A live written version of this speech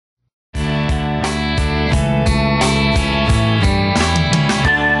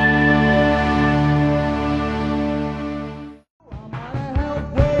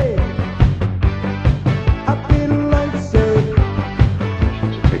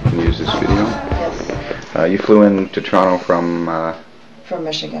You flew into Toronto from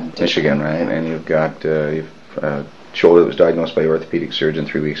Michigan. Michigan, right? Yeah. And you've got shoulder that was diagnosed by your orthopedic surgeon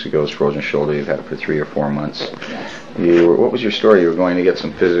 3 weeks ago. It's frozen shoulder. You've had it for 3 or 4 months. Yes. What was your story? You were going to get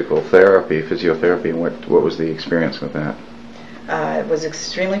some physiotherapy, and what was the experience with that? It was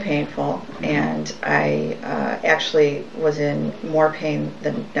extremely painful, and I actually was in more pain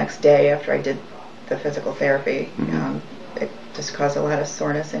the next day after I did the physical therapy. It just caused a lot of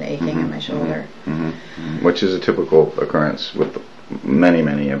soreness and aching in my shoulder. Which is a typical occurrence with many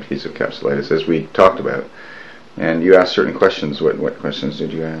adhesive capsulitis, as we talked about. And you asked certain questions. What questions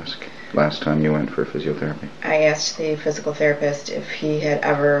did you ask last time you went for physiotherapy? I asked the physical therapist if he had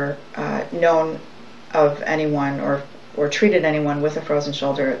ever known of anyone or treated anyone with a frozen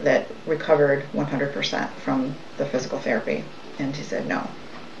shoulder that recovered 100% from the physical therapy, and he said no.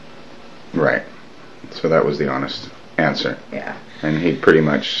 Right. So that was the honest answer. Yeah. And he pretty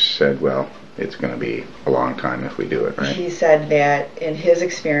much said, well, it's going to be a long time if we do it, right? He said that in his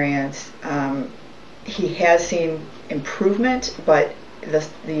experience, he has seen improvement, but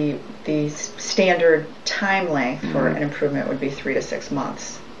the standard time length for an improvement would be 3 to 6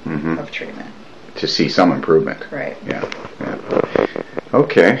 months of treatment. To see some improvement. Right. Yeah.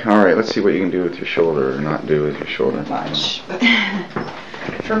 Okay, all right, let's see what you can do with your shoulder or not do with your shoulder. Not much.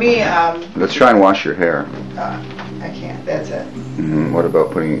 For me, let's try and wash your hair. I can't, that's it. What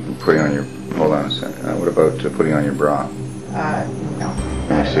about putting on your, hold on a second, what about putting on your bra? No.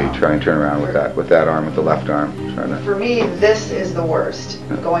 Let me see, try and turn around with that arm, with the left arm. Try to. For me, this is the worst.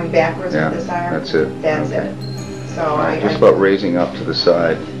 Going backwards with this arm, that's it. That's okay. it. So Just about raising up to the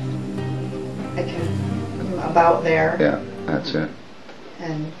side. I can, about there. Yeah, that's it.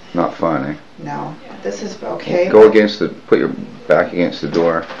 And not fun, eh? No. This is okay. Go against put your back against the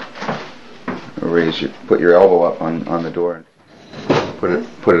door. Put your elbow up on the door. Put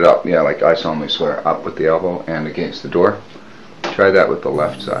it up, yeah, like I solemnly swear, up with the elbow and against the door. Try that with the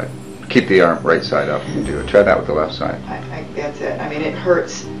left side. Keep the arm right side up and do it. Try that with the left side. That's it. I mean, it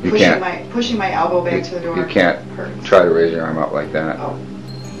hurts. You pushing my elbow back to the door. You can't hurts. Try to raise your arm up like that. Oh.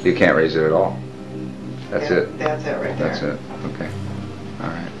 You can't raise it at all. That's it. That's it right there. That's it. Okay. All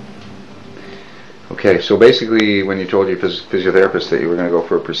right. Okay, so basically when you told your physiotherapist that you were going to go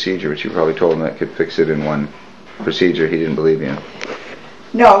for a procedure, which you probably told him that could fix it in one procedure, he didn't believe you.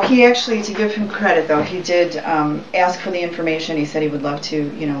 No, he actually, to give him credit though, he did ask for the information. He said he would love to,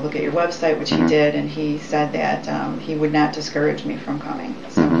 look at your website, which he did, and he said that he would not discourage me from coming.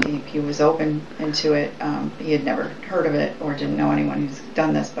 So he was open into it. He had never heard of it or didn't know anyone who's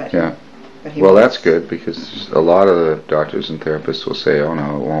done this, but yeah. But he well, that's good, because a lot of the doctors and therapists will say, "Oh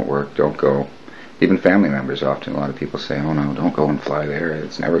no, it won't work. Don't go." Even family members often, a lot of people say, "Oh no, don't go and fly there.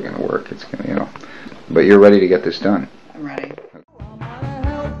 It's never going to work. It's going to, But you're ready to get this done. I'm ready.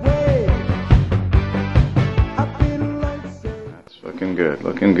 That's looking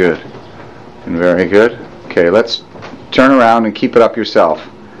good, and very good. Okay, let's turn around and keep it up yourself.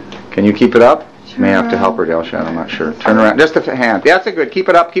 Can you keep it up? You may have to help her, Delshad, I'm not sure. Turn around, just a hand. Yeah, that's good. Keep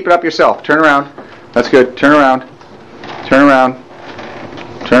it up yourself. Turn around. That's good. Turn around. Turn around.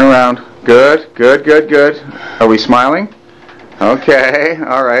 Turn around. Good. Are we smiling? Okay,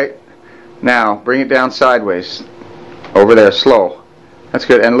 all right. Now, bring it down sideways. Over there, slow. That's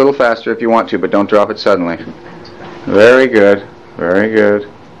good, and a little faster if you want to, but don't drop it suddenly. Very good. Very good.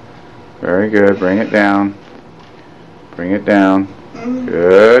 Bring it down.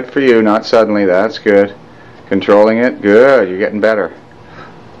 Good for you, not suddenly. That's good. Controlling it. Good. You're getting better.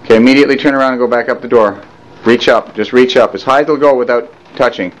 Okay, immediately turn around and go back up the door. Reach up. Just reach up as high as it'll go without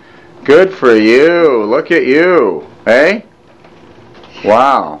touching. Good for you. Look at you. Hey?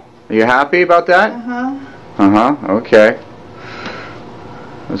 Wow. Are you happy about that? Okay.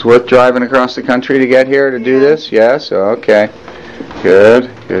 It's worth driving across the country to get here to do this? Yes? Okay.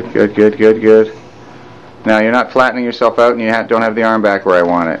 Good. Now you're not flattening yourself out, and you don't have the arm back where I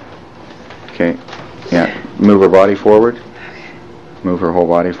want it. Okay. Yeah. Move her body forward. Move her whole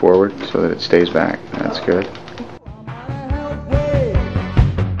body forward so that it stays back. That's good.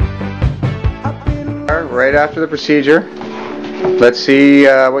 Right after the procedure, let's see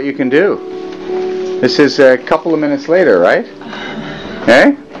what you can do. This is a couple of minutes later, right?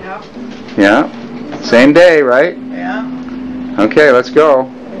 Okay? Yeah. Same day, right? Yeah. Okay, let's go.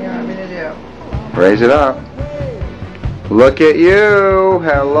 What do you want me to do? Raise it up. Look at you.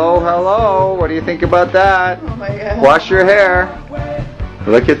 Hello. What do you think about that? Oh my God. Wash your hair.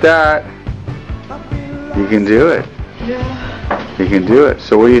 Look at that. You can do it. Yeah. You can do it.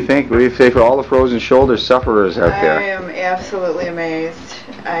 So what do you think? What do you say for all the frozen shoulder sufferers out there? I am absolutely amazed.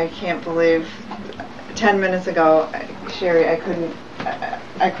 I can't believe 10 minutes ago, Sherry, I couldn't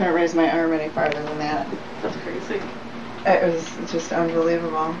I couldn't raise my arm any farther than that. That's crazy. It was just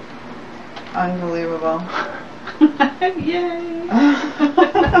unbelievable. Unbelievable. Yay!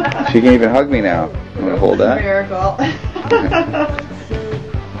 She can even hug me now. I'm gonna hold that. Miracle.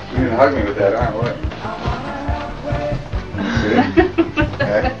 You can hug me with that arm. Look.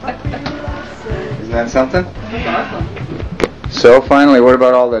 Isn't that something? That's awesome. So finally, what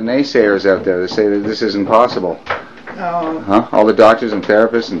about all the naysayers out there that say that this isn't possible? Oh. Huh? All the doctors and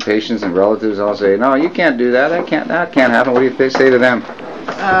therapists and patients and relatives all say, "No, you can't do that. That can't happen." What do you say to them?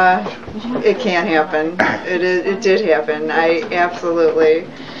 It can't happen. It did happen. I absolutely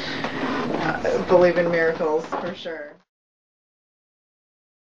believe in miracles for sure.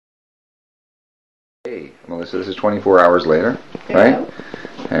 Hey, Melissa, this is 24 hours later, Yeah. right?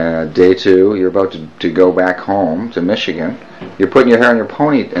 Day 2, you're about to go back home to Michigan. You're putting your hair in a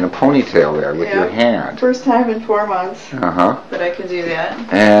ponytail there with your hand. First time in 4 months Uh-huh. that I could do that.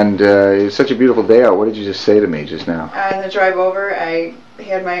 And it's such a beautiful day out. What did you just say to me just now? On the drive over, I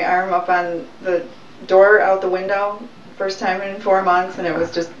had my arm up on the door out the window. First time in 4 months, and it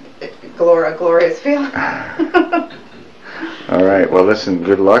was just a glorious feeling. All right. Well, listen,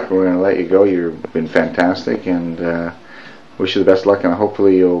 good luck. We're going to let you go. You've been fantastic, and wish you the best luck, and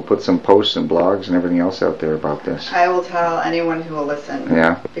hopefully you'll put some posts and blogs and everything else out there about this. I will tell anyone who will listen.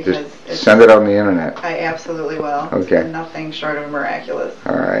 Yeah. Because Just send it on the internet. I absolutely will. Okay. It's nothing short of miraculous.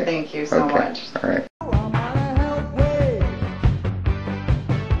 All right. Thank you so much. All right.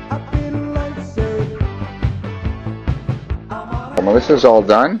 Well, Melissa's all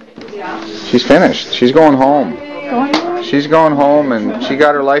done. Yeah. She's finished. She's going home. She's going home, and she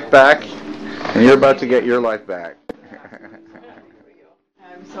got her life back, and you're about to get your life back.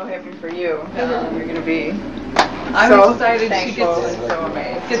 I'm so happy for you. You're going to be I'm so excited she thankful gets and so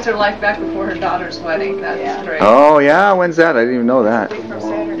amazed. gets her life back before her daughter's wedding. That's Yeah. great. Oh, yeah? When's that? I didn't even know that. From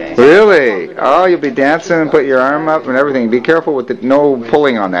Saturday. Really? Oh, you'll be dancing and put your arm up and everything. Be careful with no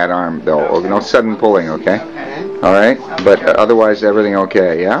pulling on that arm, though. Or no sudden pulling, okay? Okay. All right? But otherwise, everything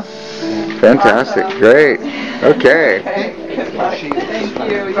okay, yeah? Fantastic. Awesome. Great. Okay. Okay. Good luck. Thank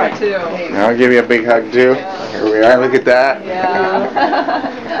you. You too. I'll give you a big hug, too. Here we are. Look at that.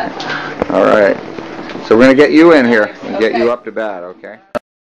 Yeah. All right. So we're going to get you in here and get you up to bat, okay?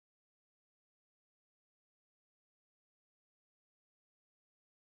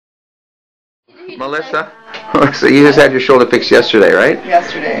 Melissa, so you just had your shoulder fixed yesterday, right?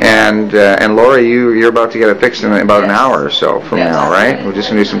 Yesterday. And Laura, you're about to get it fixed in about an hour or so from Yes. now, right? We're just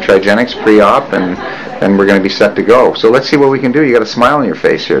going to do some Trigenics pre-op, and then we're going to be set to go. So let's see what we can do. You got a smile on your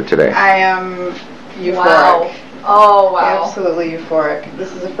face here today. I am euphoric. Wow. Oh wow. Absolutely euphoric.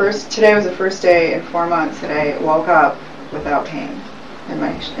 Today was the first day in 4 months that I woke up without pain in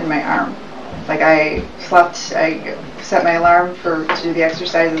my arm. Like I slept, I set my alarm to do the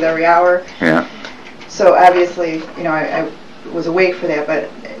exercises every hour. Yeah. So obviously, I was awake for that, but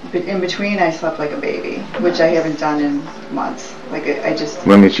in between I slept like a baby, which I haven't done in months. Like I just.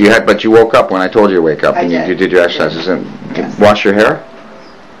 But you woke up when I told you to wake up, I and did. you did your exercises and Yes. wash your hair.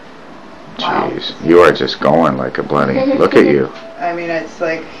 Wow. Jeez, you are just going like a bloody. Look at you. I mean, it's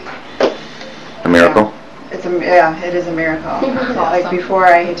like. A miracle. It is a miracle. Like before,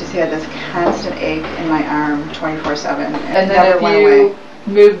 I just had this constant ache in my arm, 24/7. And It then never if went you away.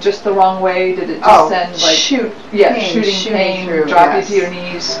 moved just the wrong way, did it just send like shooting shooting pain, through, drop yes. you to your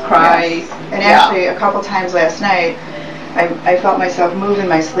knees, cry? Yes. And actually, a couple times last night, I felt myself move in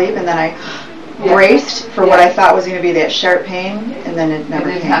my sleep, and then I braced for what I thought was going to be that sharp pain, and then it never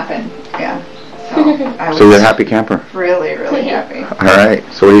It didn't came. happen. Yeah. So I was So you're a happy camper. really, really happy. All right.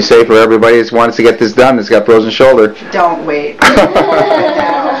 So what do you say for everybody that wants to get this done? That's got frozen shoulder. Don't wait. Do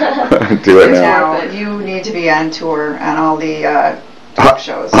it now. Now you need to be on tour on all the talk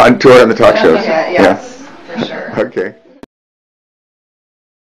shows. On tour on the talk shows. Yes, for sure. Okay.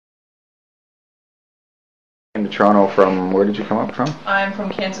 In Toronto from, where did you come up from? I'm from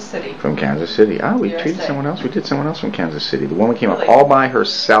Kansas City. From Kansas City. We USA. treated someone else. We did someone else from Kansas City. The woman came up Really? all by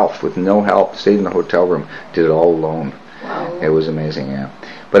herself with no help, stayed in the hotel room, did it all alone. Wow. It was amazing, yeah.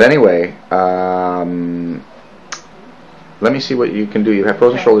 But anyway, let me see what you can do. You have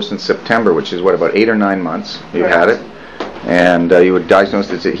frozen shoulders since September, which is what, about 8 or 9 months you've had it. And you were diagnosed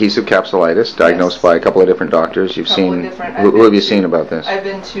as adhesive capsulitis, diagnosed by a couple of different doctors. You've seen, who have you seen about this? I've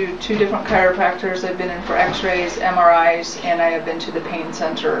been to 2 different chiropractors. I've been in for x-rays, MRIs, and I have been to the pain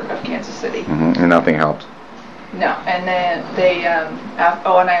center of Kansas City. And nothing helped. No, and then they, and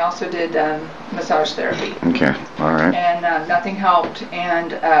I also did massage therapy. Okay, all right. And nothing helped.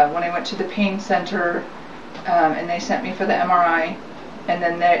 And when I went to the pain center, and they sent me for the MRI, and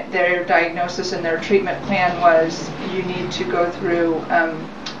then their diagnosis and their treatment plan was you need to go through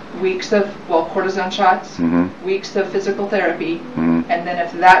weeks of, well, cortisone shots, weeks of physical therapy, and then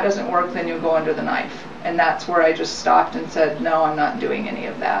if that doesn't work, then you'll go under the knife. And that's where I just stopped and said, no, I'm not doing any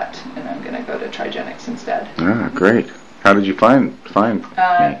of that, and I'm going to go to Trigenics instead. Ah, great. How did you find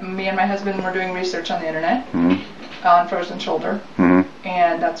me and my husband were doing research on the internet on frozen shoulder,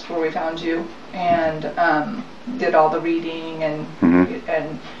 and that's where we found you, and did all the reading, and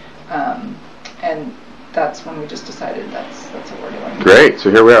that's when we just decided that's what we're doing. Great. So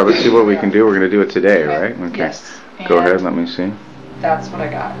here we are. Let's see what we can do. We're going to do it today, right? Okay. Yes. Go ahead. Let me see. That's what I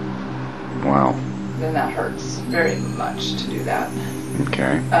got. Wow. Then that hurts very much to do that.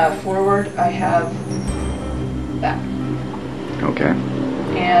 Okay. Forward, I have that. Okay.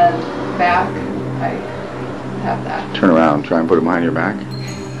 And back, I have that. Turn around. Try and put it behind your back.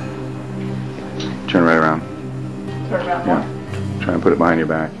 Turn right around. Turn around Yeah. more. Try and put it behind your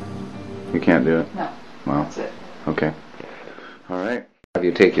back. You can't do it? No. Wow. That's it. Okay. All right. Have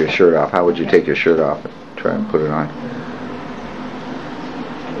you take your shirt off? How would you take your shirt off? Try and put it on.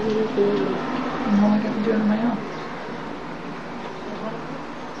 No, I got to do it on my own.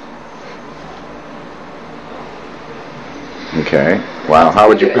 Okay. Wow. How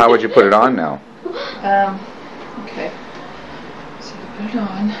would you put it on now? Okay. So I put it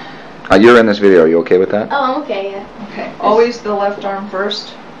on. You're in this video. Are you okay with that? Oh, I'm okay, yeah. Okay. Always the left arm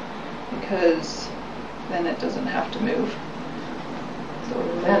first, because then it doesn't have to move. So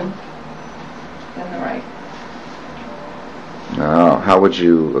then the right. No. How would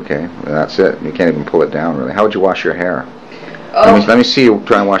you? Okay. That's it. You can't even pull it down really. How would you wash your hair? Oh. Let me see you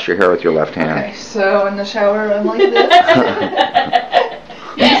try and wash your hair with your left hand. Okay. So in the shower, I'm like this.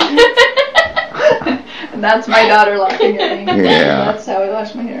 And that's my daughter laughing at me. Yeah. That's how I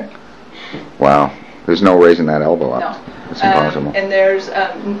wash my hair. Wow. There's no raising that elbow up. No. It's impossible. And there's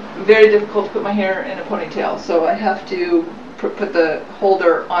very difficult to put my hair in a ponytail, so I have to put the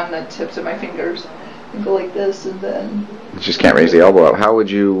holder on the tips of my fingers and go like this, and then. You just can't raise the elbow up. How would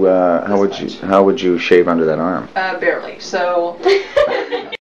you? How would you shave under that arm? Barely. So.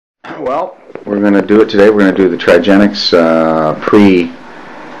 Well, we're going to do it today. We're going to do the Trigenics pre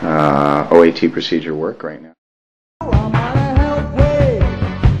OAT procedure work right now.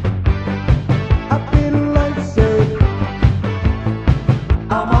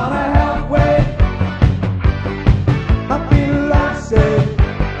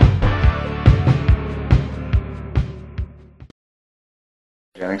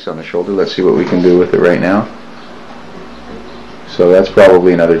 On the shoulder. Let's see what we can do with it right now. So that's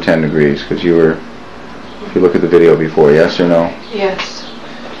probably another 10 degrees because you were, if you look at the video before, yes or no? Yes.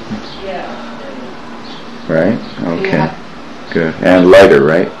 Yeah. Right? Okay. Yeah. Good. And lighter,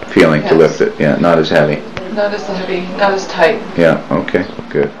 right? Feeling to Yes. lift it. Yeah, not as heavy. Not as heavy, not as tight. Yeah, okay,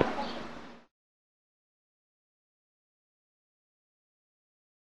 good.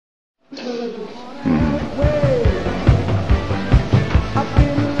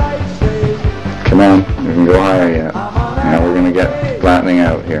 Come on, we can go higher yet. Now we're going to get flattening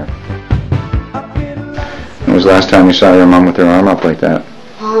out here. When was the last time you saw your mom with her arm up like that?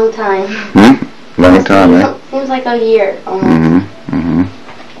 Long time. Long time, eh? Seems like a year almost.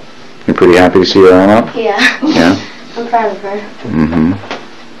 You're pretty happy to see your arm up? Yeah. Yeah? I'm proud of her.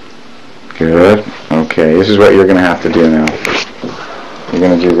 Good. Okay, this is what you're going to have to do now. You're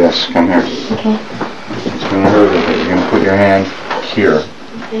going to do this. Come here. Okay. It's going to hurt a bit. You're going to put your hand here.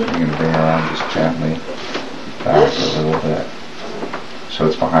 Okay. You're going to bring her arm just gently back a little bit. So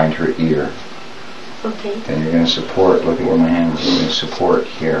it's behind her ear. Okay. Then you're going to support, look at where my hand is, you're going to support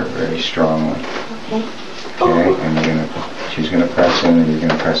here very strongly. Okay. Okay? And you're going to, she's going to press in and you're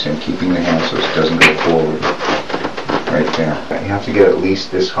going to press in, keeping the hand so it doesn't go forward. Right there. You have to get at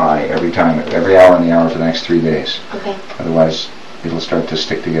least this high every time, every hour in the hour for the next 3 days. Okay. Otherwise, it'll start to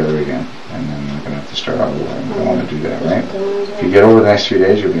stick together again. And then you're going to have to start all over. And you don't want to do that, right? If you get over the next 3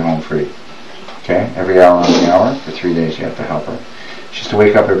 days, you'll be home free. Okay? Every hour on the hour for 3 days you have to help her. She has to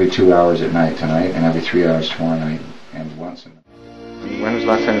wake up every 2 hours at night tonight and every 3 hours tomorrow night and once in the morning. When was the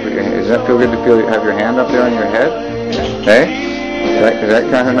last time you put your hand? Does that feel good to have your hand up there on your head? Hey? Is that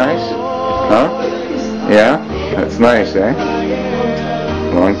kind of nice? Huh? Yeah? That's nice, eh?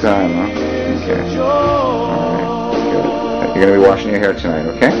 Long time, huh? Okay. Alright. Good. You're going to be washing your hair tonight,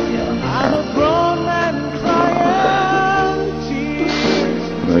 okay?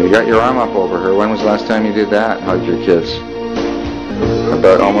 Well, you got your arm up over her. When was the last time you did that? Hugged your kids?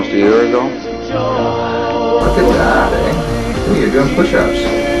 About almost a year ago? Look at that, eh? Ooh, you're doing push-ups.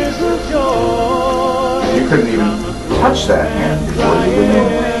 You couldn't even touch that hand before you went in,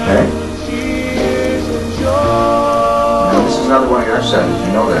 eh? Now, this is another one of your exercises.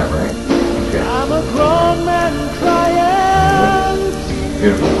 You know that, right? Okay.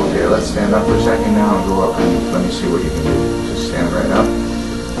 Beautiful. see what you can do. Just stand right up.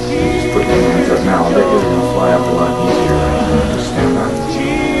 Just put your hands up now. I'll bet you're going to fly up a lot easier right now. Just stand up.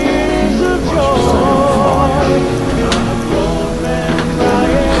 Watch yourself fall down.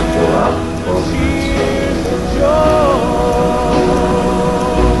 Go up. Close your hands.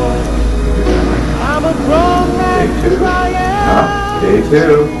 Day 2. Day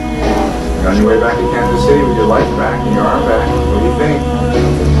 2. You're on your way back to Kansas City with your life back and your arm back. What do you think?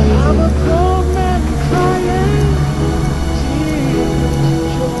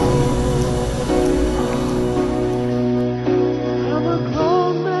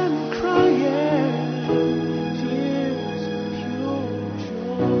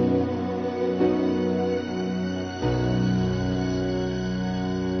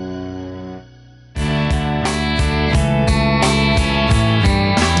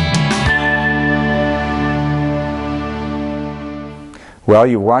 Well,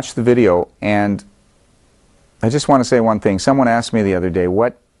 you watched the video, and I just want to say one thing. Someone asked me the other day,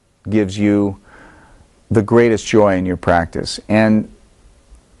 what gives you the greatest joy in your practice? And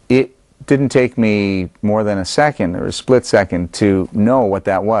it didn't take me more than a second or a split second to know what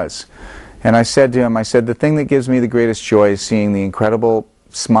that was. And I said to him, I said, the thing that gives me the greatest joy is seeing the incredible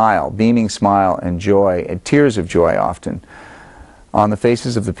smile, beaming smile and joy, and tears of joy often, on the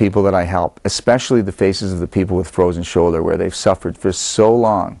faces of the people that I help, especially the faces of the people with frozen shoulder, where they've suffered for so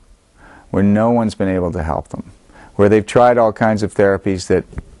long, where no one's been able to help them, where they've tried all kinds of therapies that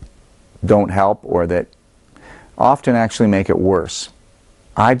don't help or that often actually make it worse.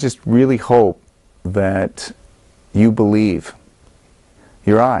 I just really hope that you believe,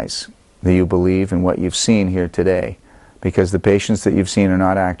 your eyes, that you believe in what you've seen here today, because the patients that you've seen are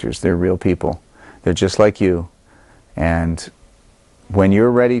not actors, they're real people. They're just like you, and when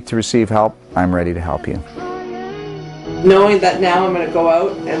you're ready to receive help, I'm ready to help you. Knowing that now I'm going to go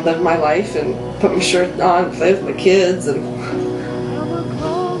out and live my life and put my shirt on, play with my kids, and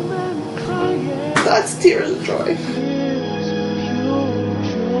that's tears of joy.